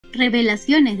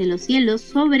Revelaciones de los cielos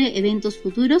sobre eventos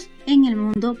futuros en el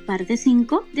mundo, parte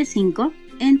 5 de 5,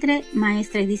 entre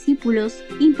maestra y discípulos,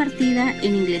 impartida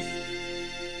en inglés.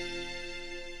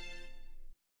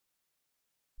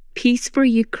 Peace for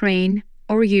Ukraine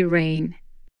or you reign.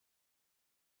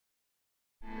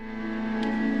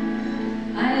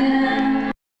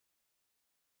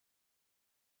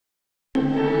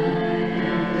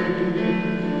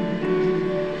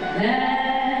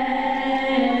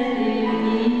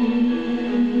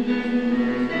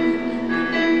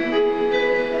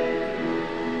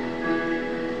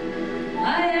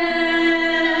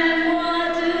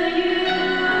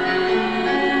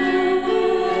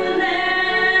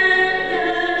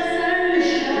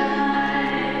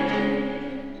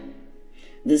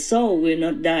 The soul will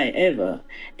not die ever.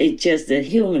 It's just the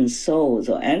human souls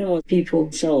or animal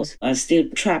people souls are still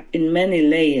trapped in many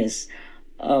layers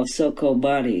of so-called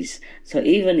bodies. So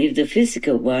even if the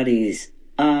physical bodies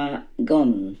are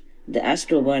gone, the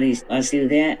astral bodies are still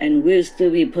there and will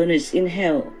still be punished in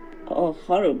hell. Oh,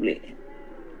 horribly.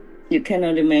 You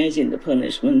cannot imagine the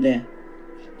punishment there.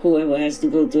 Whoever has to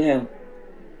go to hell.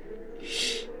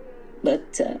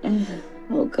 But,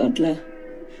 oh God,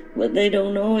 but they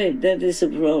don't know it. That is a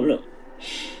problem.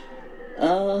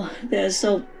 Oh, they're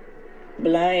so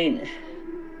blind.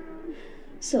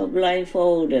 So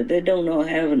blindfolded. They don't know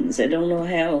heavens. They don't know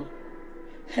hell.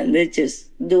 And they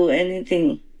just do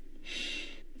anything,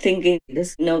 thinking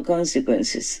there's no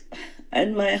consequences.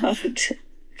 And my heart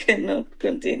cannot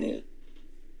continue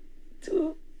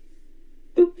to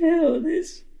bear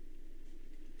this.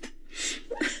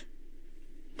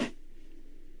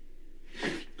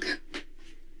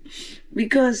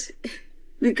 Because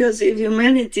if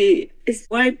humanity is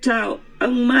wiped out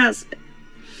en masse,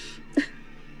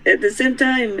 at the same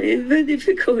time, it's very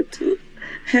difficult to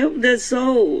help their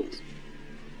souls.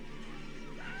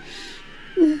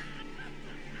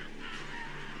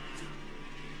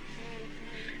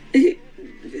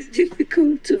 It's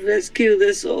difficult to rescue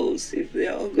their souls if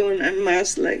they're all going en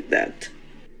masse like that.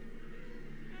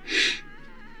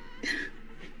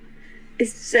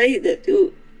 It's say that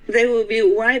they will be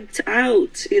wiped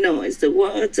out, it's the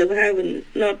words of heaven,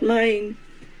 not mine.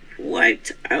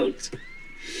 Wiped out.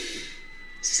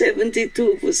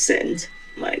 72%.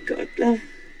 My God.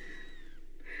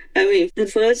 I mean, the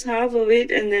first half of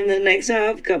it and then the next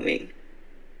half coming.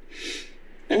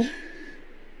 And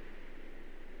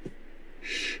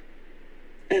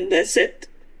that's it.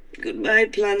 Goodbye,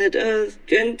 planet Earth.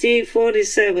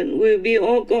 2047. We'll be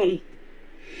all gone.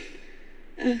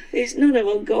 It's not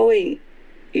about going.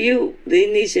 You, the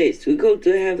initiates, will go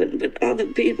to heaven, but other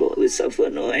people will suffer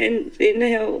no end in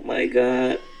hell. My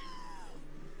God.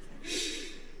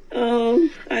 Oh,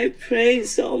 I pray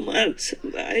so much,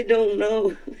 but I don't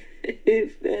know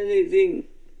if anything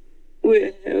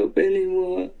will help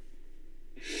anymore.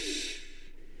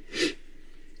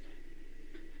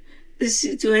 The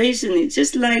situation is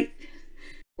just like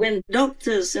when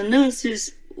doctors and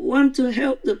nurses want to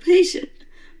help the patient,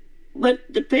 but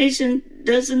the patient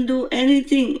doesn't do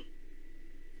anything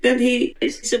that he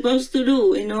is supposed to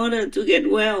do in order to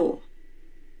get well.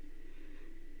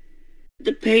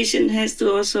 The patient has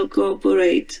to also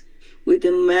cooperate with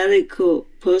the medical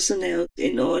personnel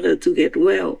in order to get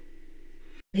well.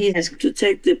 He has to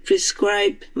take the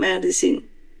prescribed medicine,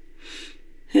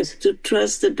 has to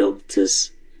trust the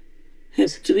doctors,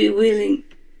 has to be willing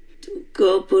to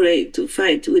cooperate, to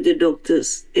fight with the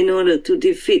doctors in order to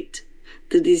defeat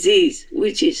the disease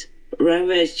which is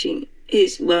ravaging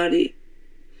his body.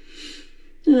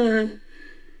 We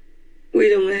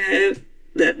don't have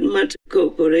that much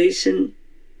cooperation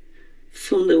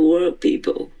from the world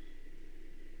people.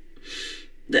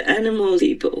 The animal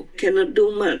people cannot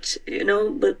do much,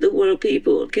 but the world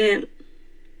people can.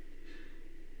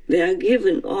 They are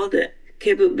given all the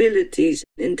capabilities,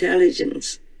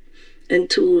 intelligence, and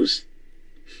tools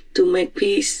to make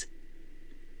peace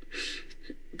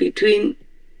between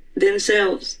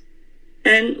themselves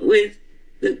and with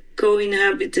the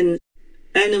co-inhabitant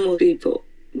animal people.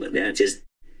 But they are just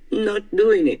not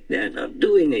doing it. They are not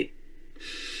doing it.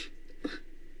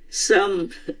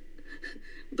 Some,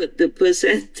 but the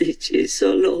percentage is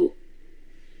so low.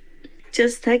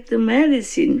 Just take the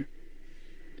medicine.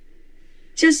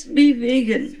 Just be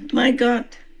vegan. My God.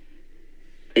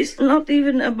 It's not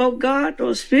even about God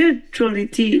or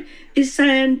spirituality. It's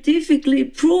scientifically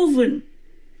proven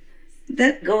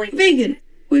that going vegan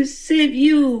will save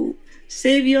you,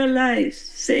 save your life,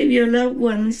 save your loved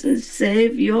ones, and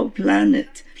save your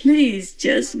planet. Please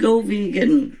just go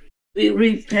vegan. Be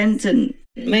repentant,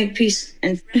 make peace,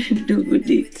 and do good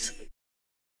deeds.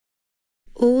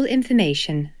 All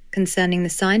information concerning the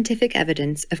scientific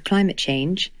evidence of climate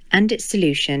change and its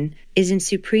solution is in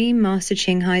Supreme Master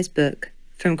Ching Hai's book,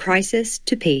 From Crisis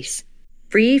to Peace,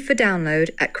 free for download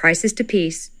at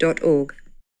crisistopeace.org.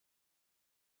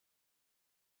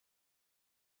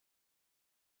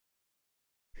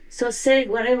 So say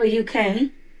whatever you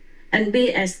can and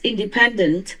be as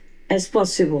independent as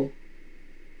possible,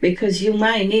 because you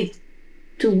might need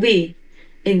to be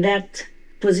in that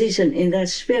position, in that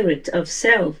spirit of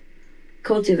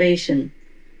self-cultivation,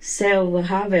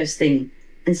 self-harvesting,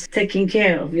 and taking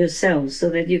care of yourself so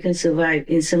that you can survive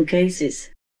in some cases.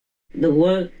 The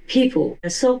world people are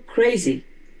so crazy.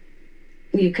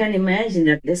 You can imagine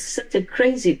that there's such a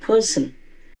crazy person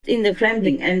in the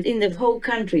Kremlin and in the whole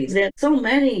country. There are so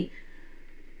many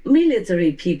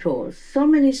military people, so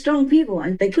many strong people,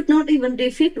 and they could not even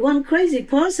defeat one crazy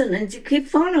person, and to keep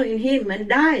following him and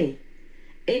die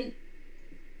in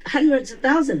hundreds of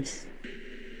thousands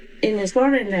in a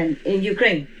foreign land, in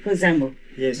Ukraine, for example.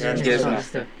 Yes,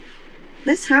 Master.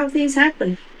 That's how things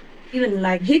happen. Even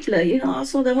like Hitler,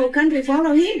 also the whole country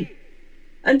followed him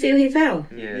until he fell.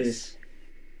 Yes.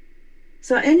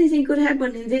 So anything could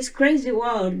happen in this crazy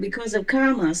world because of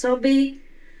karma. So be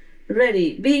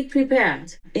ready, be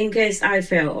prepared in case I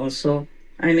fail also.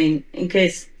 I mean, in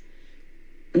case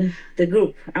the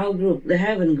group, our group, the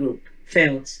heaven group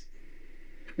fails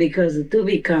because of too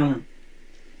big karma.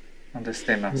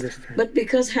 Understand, Master. But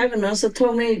because heaven also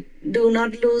told me, do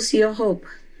not lose your hope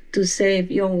to save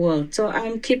your world. So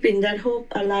I'm keeping that hope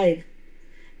alive,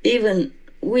 even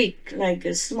weak, like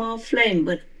a small flame,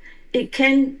 but it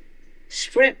can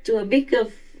spread to a bigger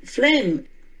flame.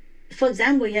 For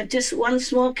example, you have just one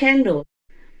small candle,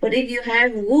 but if you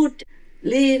have wood,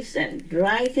 leaves, and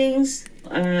dry things,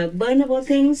 burnable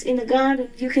things in the garden,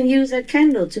 you can use that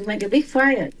candle to make a big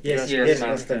fire. Yes,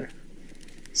 Master.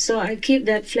 So I keep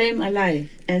that flame alive,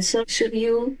 and so should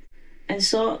you, and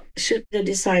so should the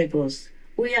disciples.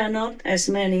 We are not as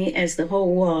many as the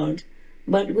whole world,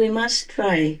 but we must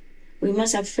try. We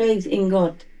must have faith in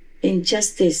God, in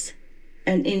justice,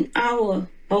 and in our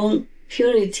own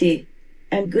purity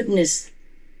and goodness,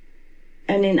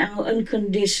 and in our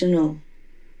unconditional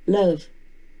love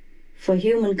for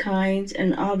humankind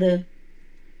and other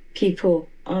people,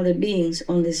 other beings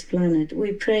on this planet.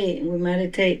 We pray and we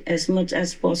meditate as much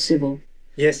as possible.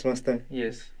 Yes, Master.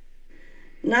 Yes.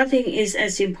 Nothing is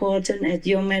as important as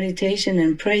your meditation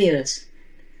and prayers,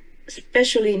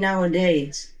 especially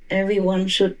nowadays. Everyone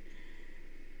should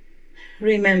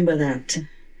remember that.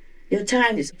 Your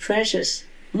time is precious,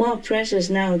 more precious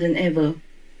now than ever.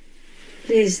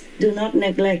 Please do not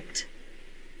neglect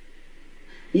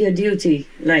your duty,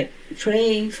 like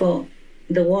praying for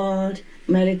the world,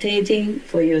 meditating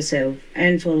for yourself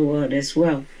and for the world as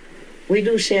well. We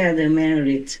do share the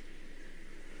merit,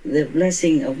 the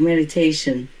blessing of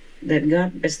meditation that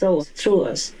God bestows through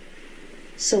us.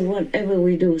 So whatever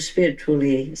we do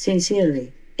spiritually,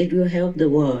 sincerely, it will help the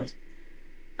world.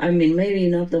 I mean, maybe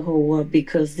not the whole world,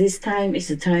 because this time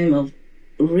is a time of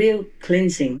real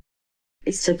cleansing.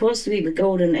 It's supposed to be the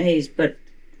golden age, but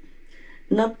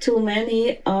not too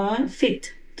many are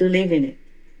fit to live in it.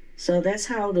 So that's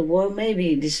how the world may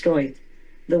be destroyed.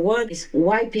 The world is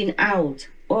wiping out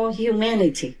all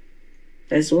humanity.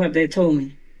 That's what they told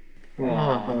me.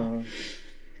 Wow.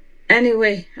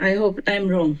 Anyway, I hope I'm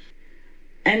wrong.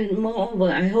 And moreover,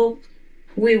 I hope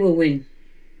we will win.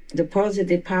 The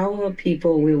positive power of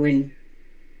people will win.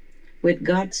 With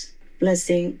God's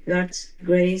blessing, God's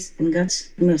grace, and God's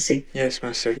mercy. Yes,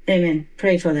 Master. Amen.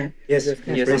 Pray for that. Yes, Yes,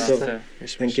 praise God.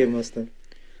 Master. Thank you, Master.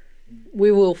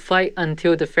 We will fight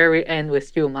until the very end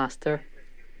with you, Master.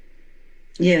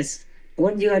 Yes.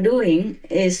 What you are doing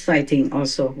is fighting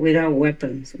also without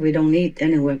weapons. We don't need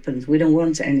any weapons. We don't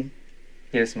want any.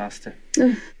 Yes, Master.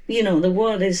 The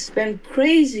world is spent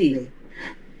crazily.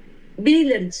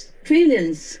 Billions,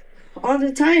 trillions, all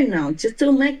the time now, just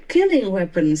to make killing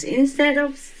weapons instead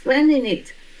of spending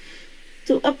it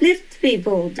to uplift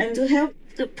people and to help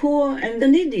the poor and the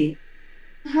needy.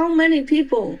 How many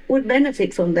people would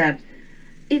benefit from that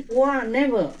if war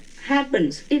never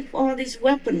happens, if all these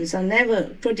weapons are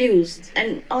never produced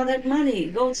and all that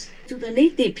money goes to the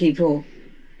needy people?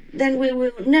 Then we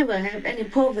will never have any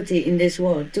poverty in this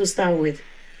world to start with.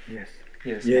 Yes,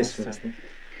 Yes, Master. Master.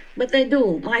 But they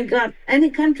do. My God, any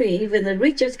country, even the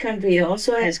richest country,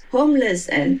 also has homeless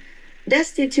and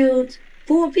destitute,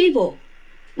 poor people.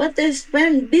 But they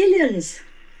spend billions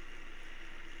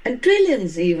and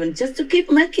trillions even just to keep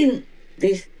making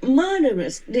these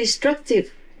murderous,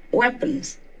 destructive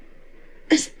weapons.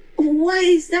 Why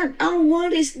is that? Our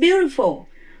world is beautiful.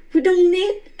 We don't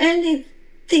need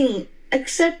anything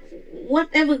except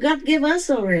whatever God gave us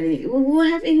already. We will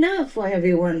have enough for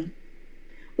everyone.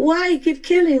 Why keep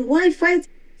killing? Why fight?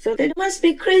 So they must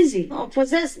be crazy or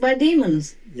possessed by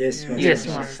demons. Yes, Master. Yes,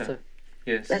 Master.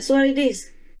 Yes. That's what it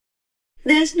is.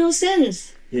 There's no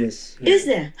sense. Yes. Is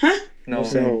there? Huh? No,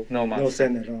 sense. no, Master. No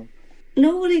sense at all.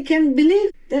 Nobody can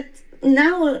believe that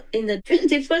now in the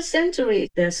 21st century,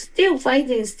 they're still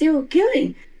fighting, still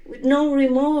killing, with no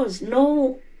remorse,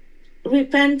 no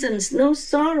repentance, no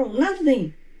sorrow,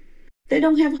 nothing. They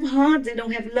don't have heart, they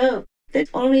don't have love. They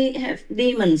only have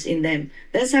demons in them.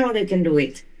 That's how they can do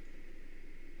it.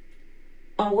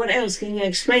 Or what else? Can you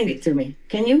explain it to me?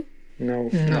 Can you? No,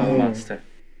 No. Master.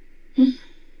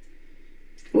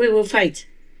 We will fight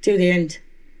till the end.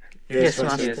 Yes,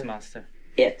 Master. Yes, Master.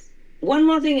 Yes. One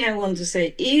more thing I want to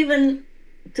say, even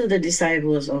to the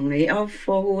disciples only, or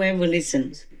for whoever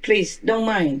listens, please don't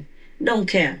mind, don't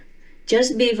care.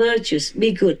 Just be virtuous,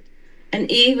 be good. And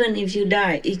even if you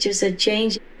die, it's just a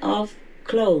change of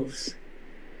clothes.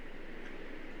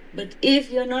 But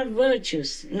if you're not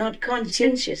virtuous, not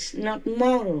conscientious, not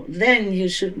moral, then you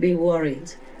should be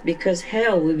worried, because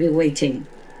hell will be waiting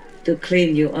to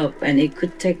clean you up, and it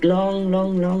could take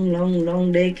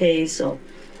long decades or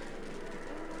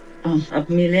a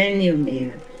millennium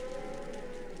even.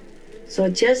 So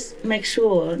just make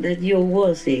sure that you're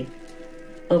worthy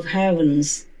of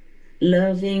heaven's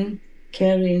loving,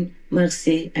 caring,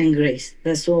 mercy, and grace.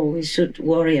 That's all we should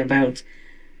worry about.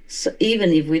 So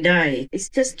even if we die, it's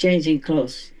just changing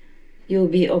clothes. You'll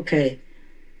be okay.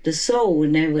 The soul will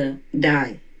never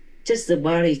die. Just the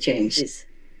body changes.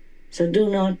 So do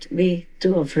not be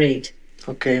too afraid.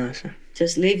 Okay, Master.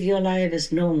 Just live your life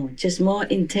as normal. Just more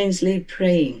intensely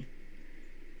praying,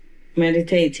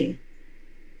 meditating,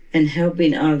 and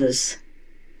helping others.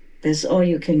 That's all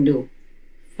you can do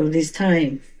for this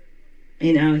time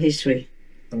in our history.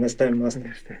 Understand, Master.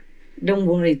 Understand. Don't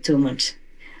worry too much.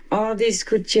 All this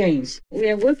could change. We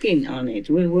are working on it.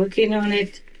 We're working on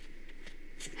it.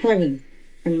 Heaven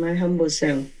and my humble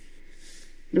self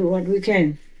do what we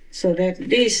can so that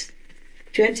this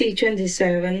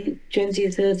 2027,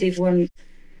 2031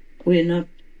 will not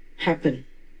happen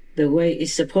the way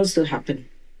it's supposed to happen.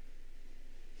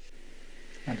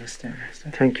 Understand,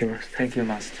 Master. Thank you, Master. Thank you,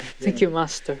 Master. Thank you,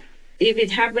 Master. If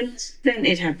it happens, then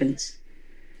it happens.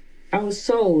 Our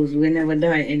souls will never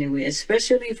die anyway,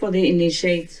 especially for the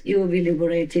initiates. You will be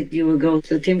liberated. You will go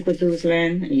to Tim Kutu's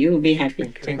land and you will be happy.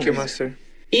 Thank you, Master.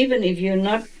 Even if you're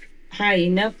not high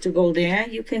enough to go there,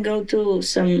 you can go to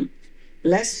some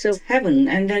less of heaven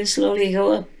and then slowly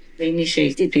go up. The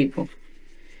initiated people.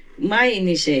 My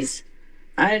initiates,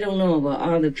 I don't know about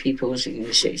other people's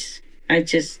initiates. I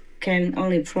just can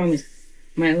only promise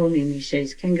my own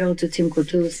initiates can go to Tim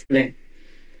Kutu's land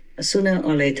sooner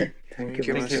or later. Thank you,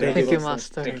 Thank Master. you, Thank you,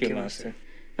 Master. Thank you, Master.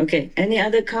 Okay, any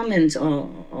other comments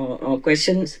or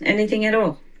questions? Anything at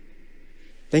all?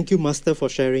 Thank you, Master, for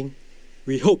sharing.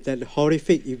 We hope that the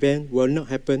horrific event will not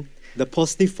happen, the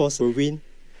positive force will win,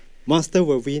 Master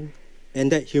will win,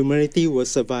 and that humanity will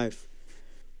survive.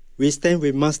 We stand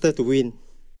with Master to win.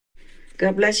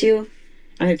 God bless you.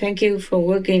 I thank you for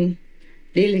working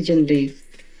diligently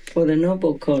for the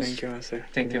noble cause. Thank you, Master.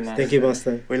 Thank you, Master. Thank you,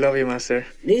 Master. We love you, Master.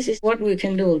 This is what we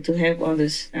can do to help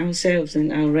others, ourselves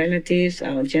and our relatives,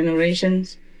 our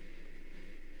generations.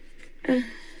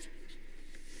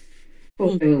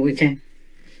 Whoever we can.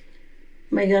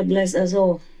 May God bless us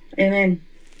all. Amen.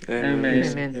 Amen.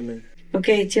 Amen. Amen.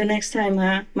 Okay, till next time,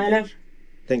 huh? My love.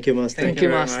 Thank you, Master. Thank you,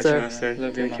 very much, Master. Master.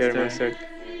 Love you, Take care, Master. Master.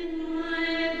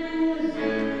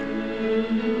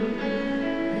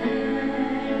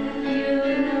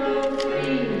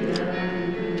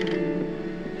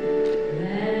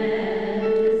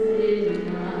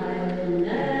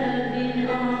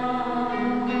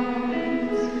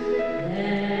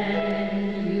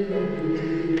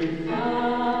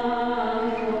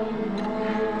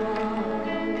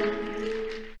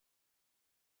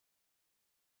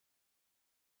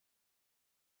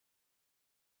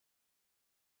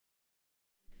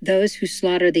 Those who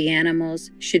slaughter the animals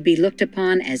should be looked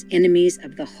upon as enemies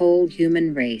of the whole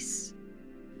human race.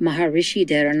 Maharishi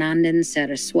Dhananand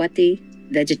Saraswati,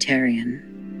 vegetarian.